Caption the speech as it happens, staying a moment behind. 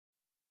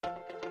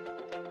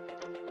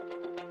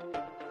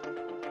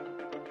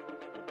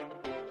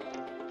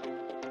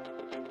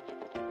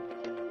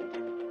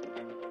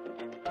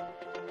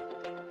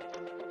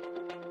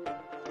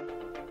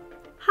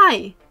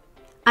Hi,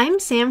 I'm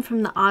Sam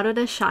from the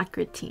Autodesk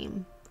ShotGrid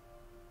team.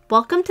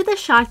 Welcome to the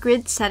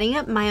ShotGrid Setting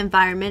Up My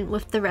Environment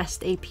with the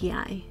REST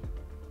API.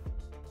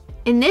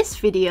 In this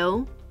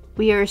video,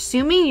 we are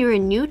assuming you are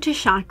new to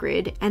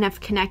ShotGrid and have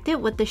connected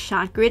with the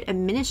ShotGrid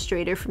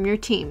administrator from your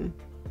team.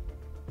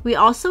 We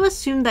also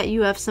assume that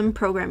you have some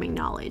programming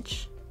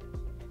knowledge.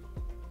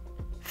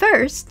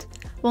 First,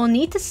 we'll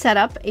need to set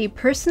up a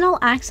personal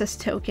access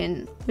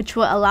token, which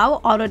will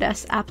allow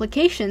Autodesk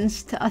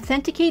applications to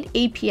authenticate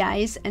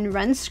APIs and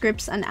run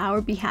scripts on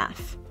our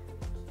behalf.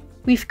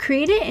 We've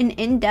created an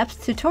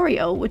in-depth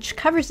tutorial which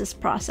covers this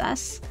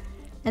process,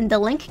 and the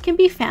link can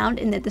be found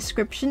in the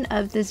description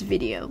of this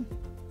video.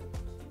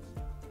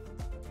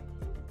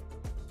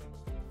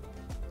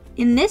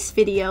 In this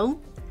video,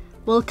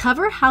 we'll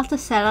cover how to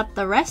set up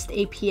the REST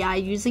API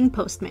using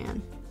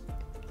Postman.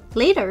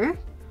 Later,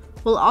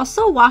 we'll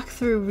also walk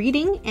through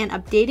reading and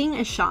updating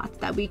a shot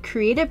that we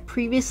created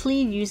previously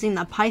using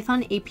the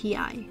Python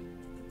API.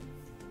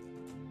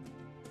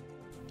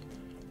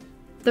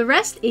 The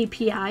REST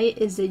API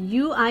is a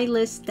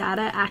UI-less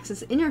data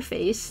access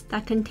interface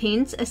that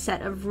contains a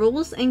set of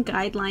rules and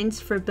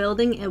guidelines for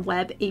building a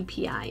web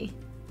API.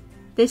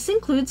 This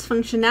includes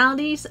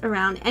functionalities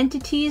around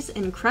entities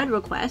and CRUD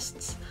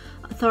requests,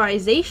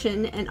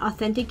 authorization and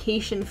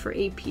authentication for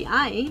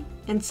API,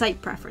 and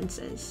site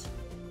preferences.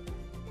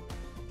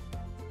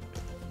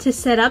 To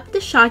set up the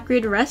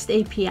ShotGrid REST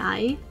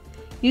API,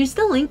 use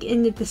the link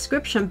in the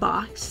description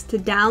box to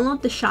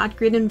download the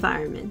ShotGrid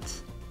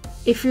environment.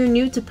 If you're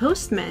new to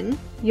Postman,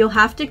 you'll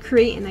have to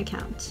create an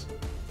account.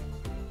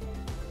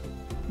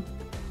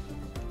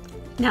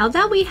 Now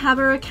that we have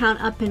our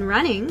account up and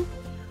running,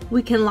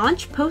 we can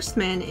launch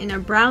Postman in a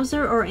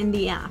browser or in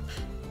the app.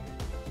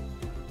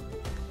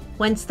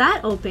 Once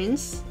that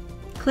opens,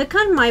 click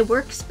on My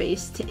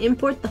Workspace to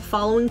import the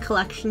following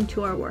collection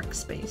to our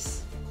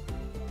workspace.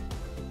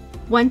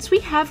 Once we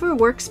have our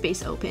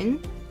workspace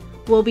open,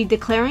 we'll be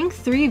declaring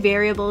 3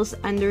 variables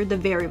under the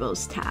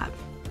Variables tab: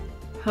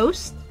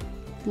 host,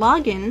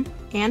 login,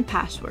 and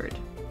password.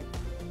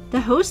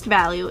 The host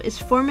value is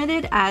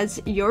formatted as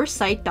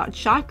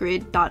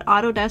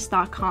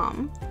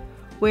yoursite.shotgrid.autodesk.com,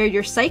 where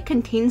your site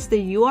contains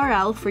the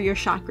URL for your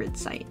ShotGrid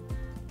site.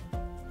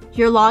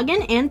 Your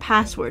login and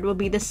password will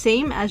be the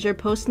same as your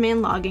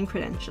Postman login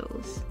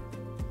credentials.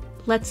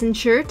 Let's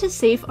ensure to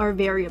save our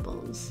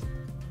variables.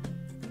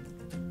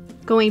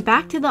 Going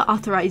back to the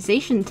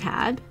Authorization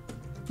tab,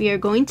 we are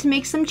going to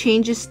make some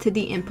changes to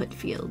the input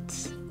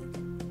fields.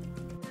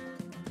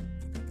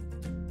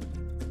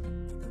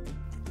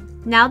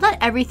 Now that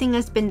everything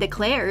has been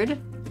declared,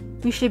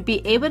 we should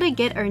be able to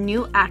get our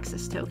new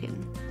access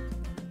token.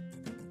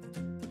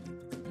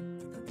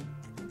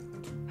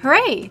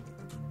 Hooray!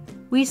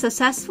 We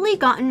successfully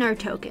gotten our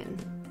token.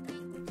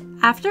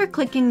 After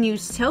clicking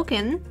Use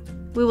Token,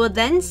 we will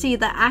then see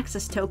the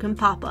access token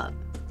pop up.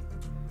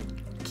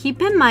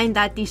 Keep in mind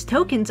that these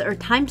tokens are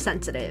time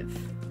sensitive,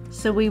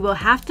 so we will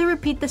have to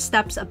repeat the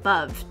steps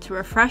above to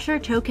refresh our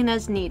token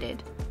as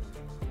needed.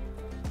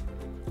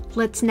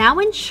 Let's now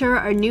ensure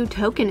our new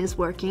token is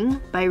working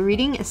by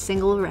reading a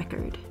single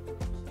record.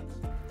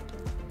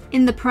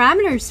 In the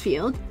Parameters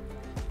field,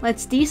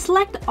 let's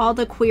deselect all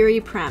the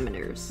query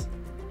parameters.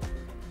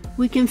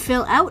 We can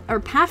fill out our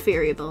path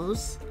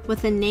variables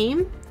with a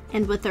name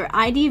and with our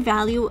ID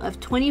value of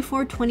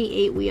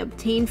 2428 we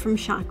obtained from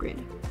ShotGrid.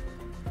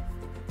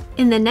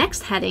 In the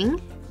next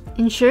heading,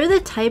 ensure the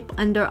type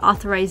under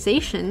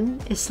Authorization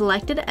is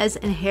selected as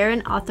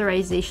Inherent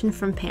Authorization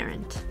from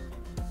Parent.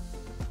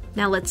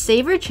 Now let's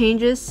save our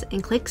changes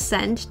and click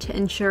Send to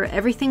ensure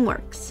everything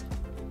works.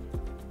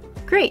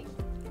 Great!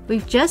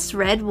 We've just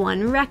read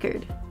one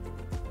record.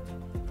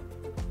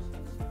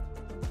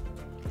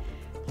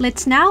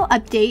 Let's now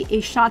update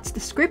a shot's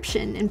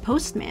description in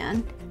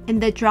Postman in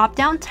the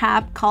drop-down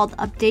tab called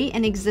Update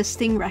an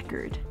Existing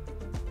Record.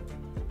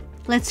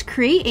 Let's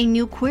create a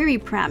new query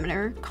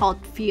parameter called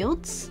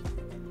Fields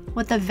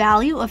with a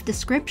value of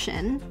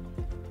description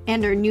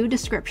and our new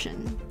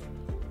description.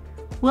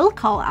 We'll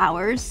call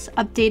ours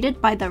Updated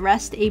by the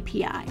REST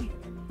API.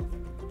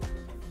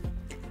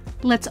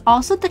 Let's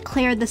also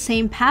declare the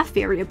same path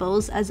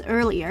variables as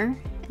earlier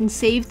and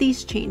save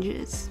these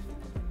changes.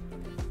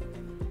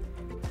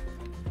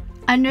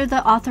 Under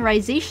the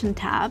Authorization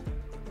tab,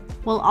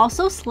 we'll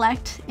also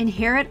select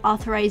Inherit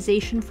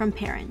Authorization from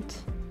Parent.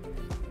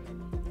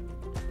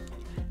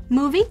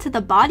 Moving to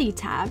the Body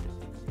tab,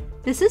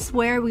 this is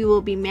where we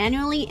will be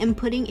manually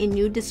inputting a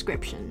new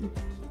description.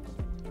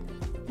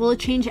 We'll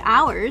change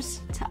ours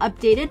to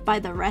Updated by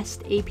the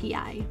REST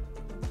API.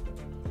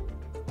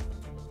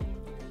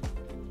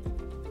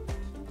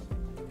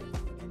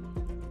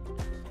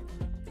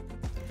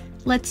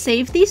 Let's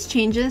save these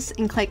changes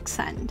and click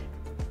Send.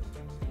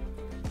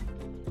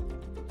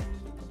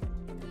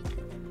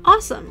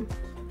 Awesome!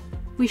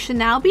 We should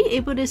now be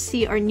able to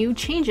see our new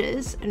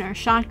changes in our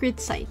ShotGrid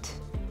site.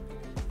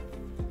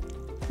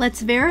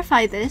 Let's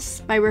verify this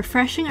by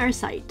refreshing our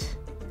site.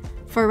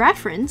 For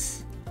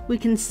reference, we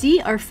can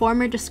see our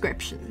former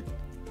description.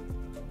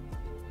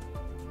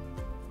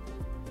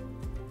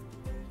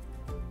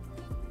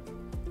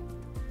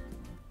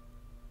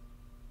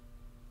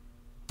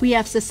 We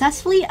have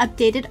successfully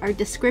updated our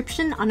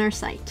description on our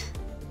site.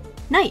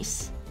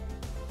 Nice!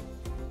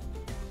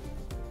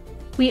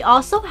 We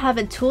also have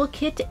a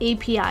Toolkit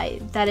API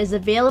that is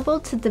available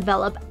to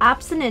develop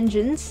apps and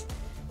engines,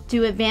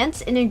 do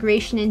advanced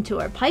integration into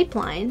our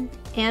pipeline,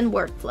 and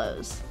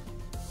workflows.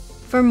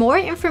 For more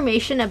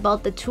information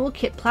about the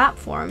Toolkit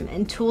platform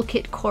and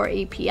Toolkit Core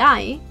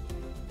API,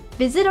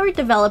 visit our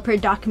developer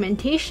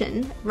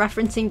documentation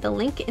referencing the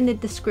link in the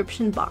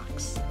description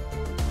box.